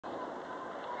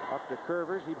Up to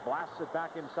Curvers. He blasts it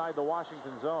back inside the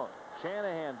Washington zone.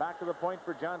 Shanahan back to the point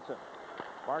for Johnson.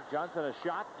 Mark Johnson, a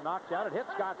shot knocked out. It hit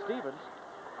Scott Stevens.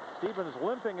 Stevens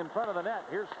limping in front of the net.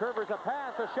 Here's Curvers, a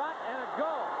pass, a shot, and a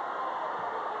goal.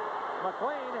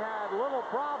 MacLean had little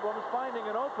problems finding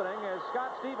an opening as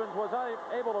Scott Stevens was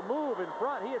able to move in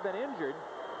front. He had been injured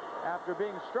after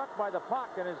being struck by the puck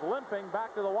and is limping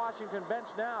back to the Washington bench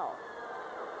now.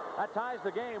 That ties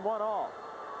the game 1-1.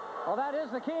 Well, that is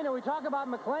the key. And we talk about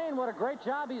MacLean, what a great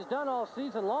job he's done all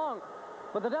season long.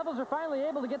 But the Devils are finally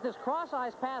able to get this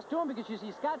cross-ice pass to him because you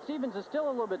see Scott Stevens is still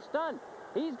a little bit stunned.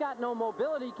 He's got no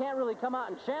mobility. He can't really come out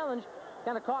and challenge.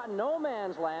 Kind of caught in no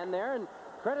man's land there. And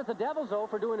credit the Devils, though,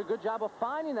 for doing a good job of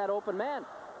finding that open man.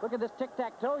 Look at this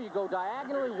tic-tac-toe. You go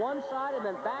diagonally one side and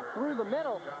then back through the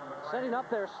middle, setting up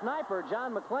their sniper,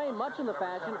 John MacLean, much in the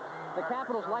fashion the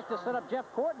Capitals like to set up Jeff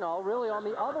Courtnall really on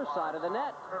the other side of the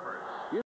net.